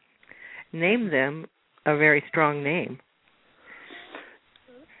name them a very strong name.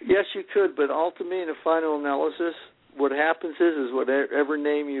 Yes, you could, but ultimately in the final analysis, what happens is whatever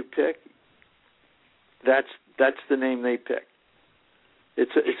name you pick, that's the name they pick.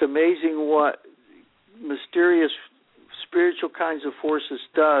 It's amazing what mysterious spiritual kinds of forces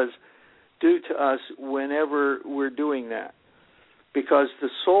do to us whenever we're doing that. Because the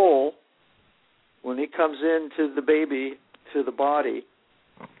soul, when it comes into the baby, to the body,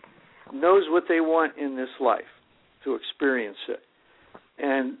 knows what they want in this life to experience it.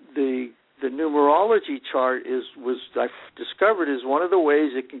 And the numerology chart I've discovered is one of the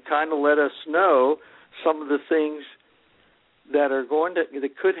ways it can kind of let us know some of the things that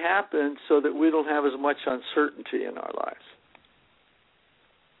could happen, so that we don't have as much uncertainty in our lives.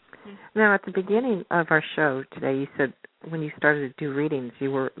 Now, at the beginning of our show today, you said when you started to do readings,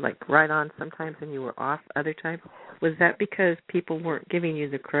 you were like right on sometimes and you were off other times. Was that because people weren't giving you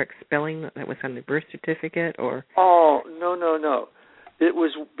the correct spelling that was on the birth certificate, or? Oh, no. It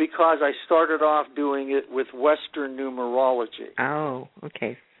was because I started off doing it with Western numerology. Oh,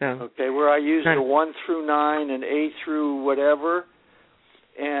 okay. Okay, where I used the 1 through 9 and A through whatever.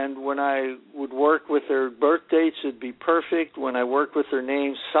 And when I would work with their birth dates, it'd be perfect. When I worked with their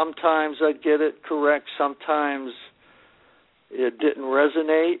names, sometimes I'd get it correct. Sometimes it didn't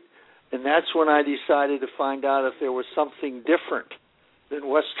resonate. And that's when I decided to find out if there was something different than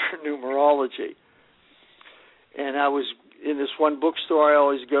Western numerology. And I was in this one bookstore I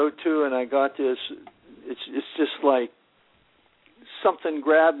always go to, and I got this. It's just like something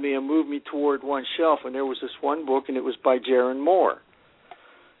grabbed me and moved me toward one shelf, and there was this one book, and it was by Jaron Moore.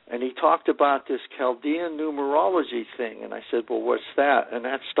 And he talked about this Chaldean numerology thing, and I said, well, what's that? And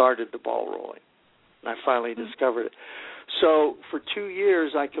that started the ball rolling. And I finally discovered it. So for 2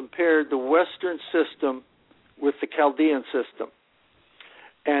 years, I compared the Western system with the Chaldean system.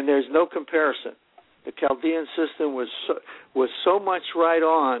 And there's no comparison. The Chaldean system was so much right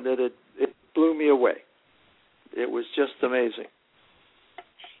on that it blew me away. It was just amazing.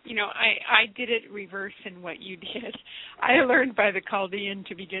 You know, I did it reverse in what you did. I learned by the Chaldean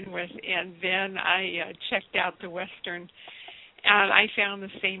to begin with, and then I checked out the Western, and I found the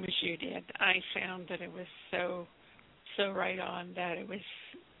same as you did. I found that it was so right on that it was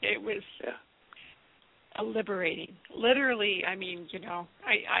liberating. Literally, I mean, you know,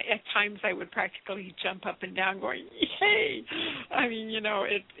 I at times I would practically jump up and down going, yay! I mean, you know,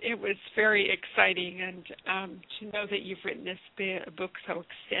 it was very exciting, and to know that you've written this book so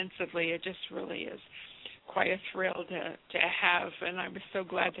extensively, it just really is quite a thrill to have, and I was so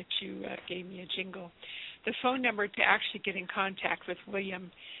glad that you gave me a jingle. The phone number to actually get in contact with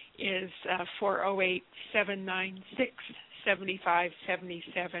William is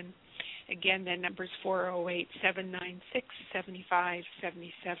 408-796-7577. Again, that number is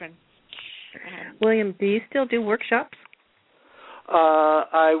 408-796-7577. William, do you still do workshops?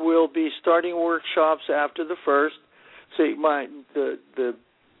 I will be starting workshops after the first. See, the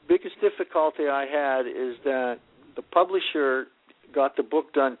biggest difficulty I had is that the publisher got the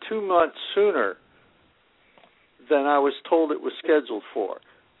book done 2 months sooner than I was told it was scheduled for.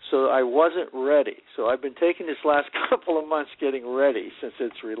 So I wasn't ready. So I've been taking this last couple of months getting ready since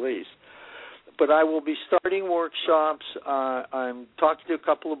its release. But I will be starting workshops. I'm talking to a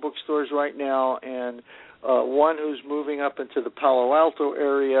couple of bookstores right now, and one who's moving up into the Palo Alto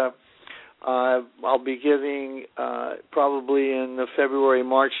area. I'll be giving, probably in the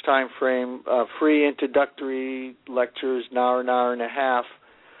February-March time frame, free introductory lectures, an hour and a half,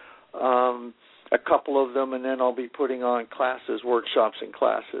 a couple of them, and then I'll be putting on classes, workshops and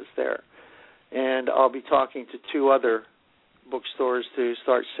classes there. And I'll be talking to 2 other bookstores to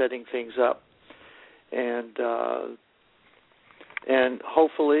start setting things up. And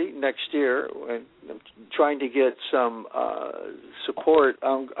hopefully next year, I'm trying to get some support.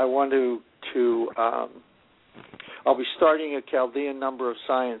 I'll be starting a Chaldean Number of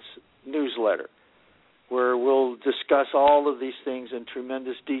Science newsletter where we'll discuss all of these things in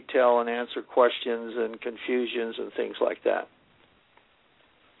tremendous detail and answer questions and confusions and things like that.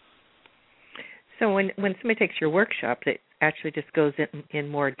 So when somebody takes your workshop, it actually just goes in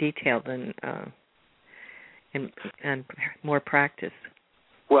more detail than and more practice.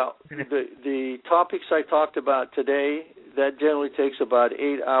 Well, the topics I talked about today, that generally takes about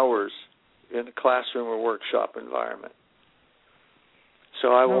 8 hours in a classroom or workshop environment.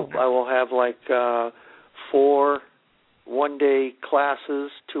 So I will have like 4 one-day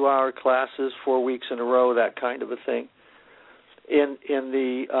classes, 2-hour classes, 4 weeks in a row, that kind of a thing. In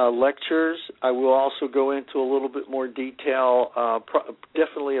the lectures, I will also go into a little bit more detail,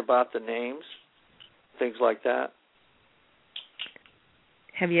 definitely about the names, things like that.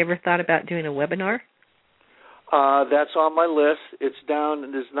 Have you ever thought about doing a webinar? That's on my list. It's down,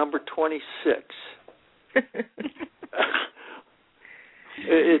 and it's number 26. I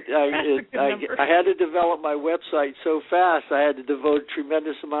had to develop my website so fast, I had to devote a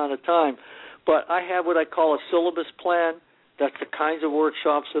tremendous amount of time. But I have what I call a syllabus plan. That's the kinds of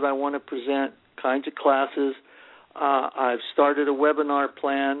workshops that I want to present, kinds of classes. I've started a webinar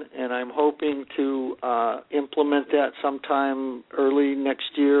plan, and I'm hoping to implement that sometime early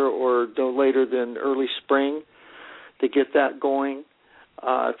next year or no later than early spring to get that going.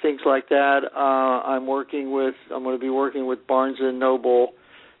 Things like that. I'm going to be working with Barnes & Noble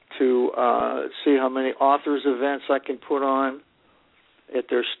to see how many authors events I can put on at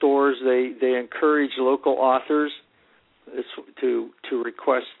their stores. They encourage local authors to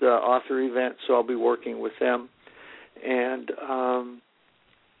request the author event, so I'll be working with them. And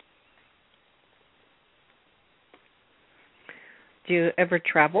do you ever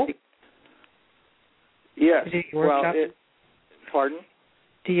travel? Yes. Do you workshop? Pardon?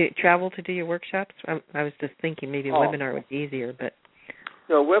 Do you travel to do your workshops? I was just thinking maybe a webinar would be easier, but...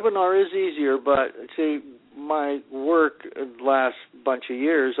 No, webinar is easier, but see, my work the last bunch of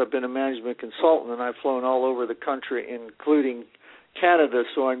years, I've been a management consultant, and I've flown all over the country, including Canada,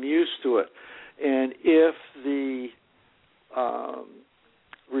 so I'm used to it. And if the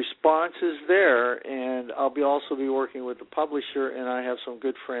response is there, and I'll also be working with the publisher, and I have some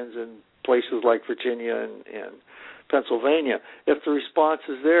good friends in places like Virginia and Pennsylvania. If the response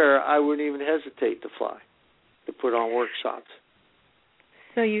is there, I wouldn't even hesitate to fly, to put on workshops.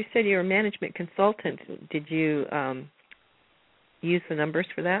 So you said you're a management consultant. Did you use the numbers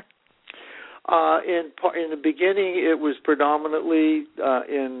for that? In the beginning, it was predominantly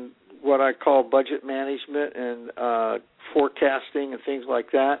in what I call budget management and forecasting and things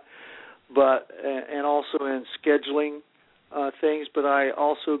like that, and also in scheduling things. But I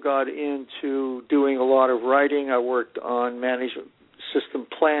also got into doing a lot of writing. I worked on management system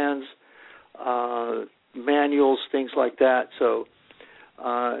plans, manuals, things like that. So,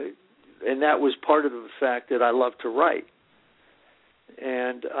 and that was part of the fact that I love to write.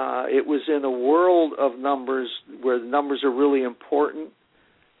 And it was in a world of numbers where the numbers are really important,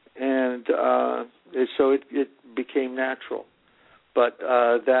 and so it became natural. But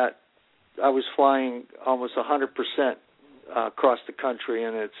that I was flying almost 100% across the country,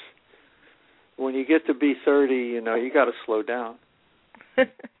 and it's when you get to be 30, you got to slow down.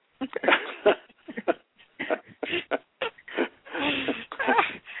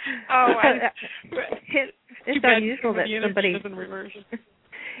 It's unusual that somebody. Isn't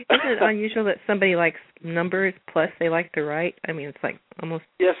it unusual that somebody likes numbers plus they like to write? I mean, it's like almost.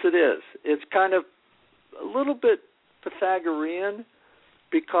 Yes, it is. It's kind of a little bit Pythagorean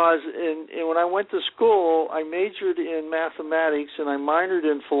because when I went to school, I majored in mathematics and I minored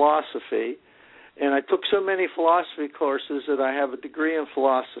in philosophy, and I took so many philosophy courses that I have a degree in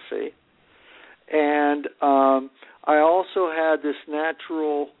philosophy, and I also had this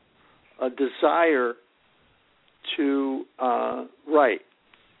natural desire to write,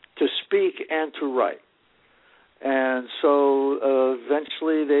 to speak and to write. And so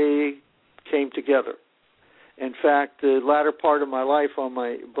eventually they came together. In fact, the latter part of my life, on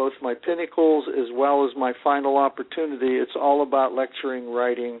both my pinnacles as well as my final opportunity, it's all about lecturing,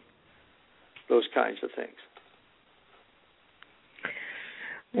 writing, those kinds of things.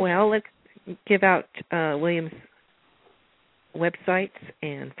 Well, let's give out William's websites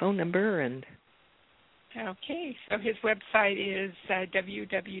and phone number and. Okay, so his website is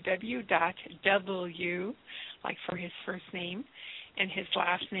www.w, like for his first name, and his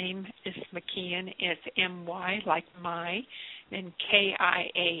last name is Mykian. It's M-Y, like my, then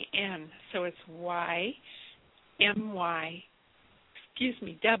K-I-A-N. So it's Y-M-Y,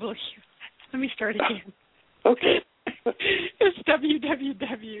 W. Let me start again. Okay. It's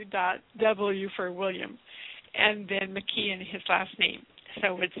www.w for William, and then Mykian, his last name.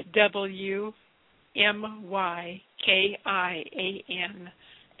 So it's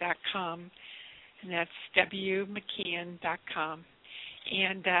WMYKIAN.com, and that's WMykian.com.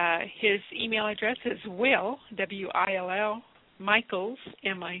 And his email address is Will, W-I-L-L, Michaels,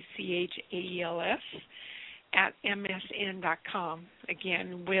 M-I-C-H-A-E-L-S, at MSN.com.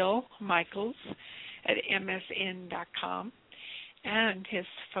 Again, Will Michaels at MSN.com. And his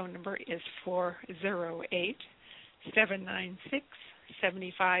phone number is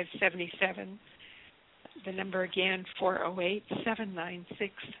 408-796-7577. The number again,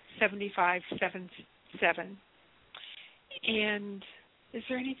 408-796-7577. And is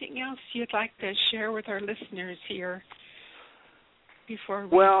there anything else you'd like to share with our listeners here before we...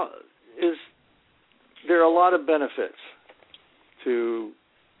 Well, there are a lot of benefits to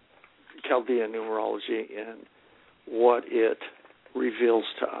Chaldean numerology and what it reveals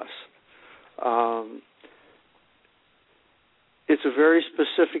to us. It's a very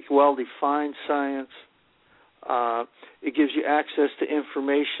specific, well-defined science. It gives you access to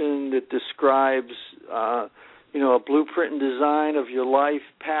information that describes, a blueprint and design of your life,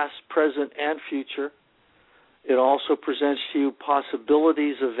 past, present, and future. It also presents to you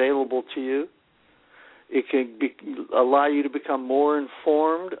possibilities available to you. It can allow you to become more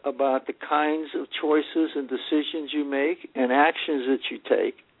informed about the kinds of choices and decisions you make and actions that you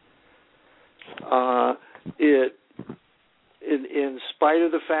take. In spite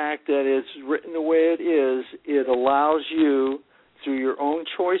of the fact that it's written the way it is, it allows you, through your own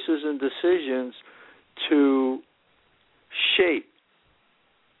choices and decisions, to shape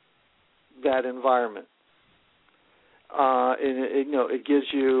that environment. It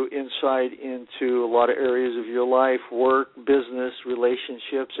gives you insight into a lot of areas of your life, work, business,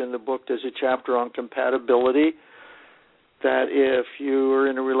 relationships. In the book, there's a chapter on compatibility. that if you are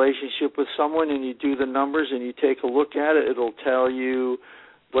in a relationship with someone and you do the numbers and you take a look at it, it'll tell you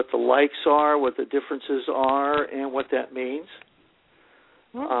what the likes are, what the differences are, and what that means.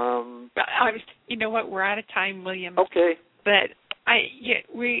 You know what? We're out of time, William. Okay. But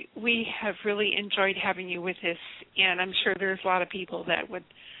we have really enjoyed having you with us, and I'm sure there's a lot of people that would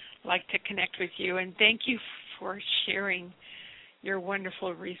like to connect with you. And thank you for sharing your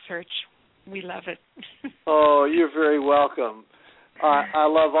wonderful research. We love it. Oh, you're very welcome. I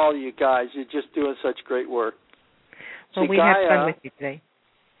love all you guys. You're just doing such great work. Well, we Gaia, had fun with you today.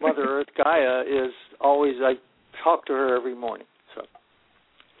 Mother Earth Gaia is always, I talk to her every morning. So.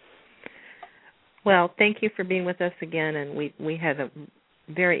 Well, thank you for being with us again, and we had a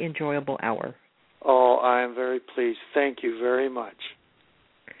very enjoyable hour. Oh, I am very pleased. Thank you very much.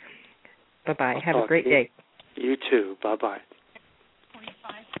 Bye-bye. Have a great day. You too. Bye-bye.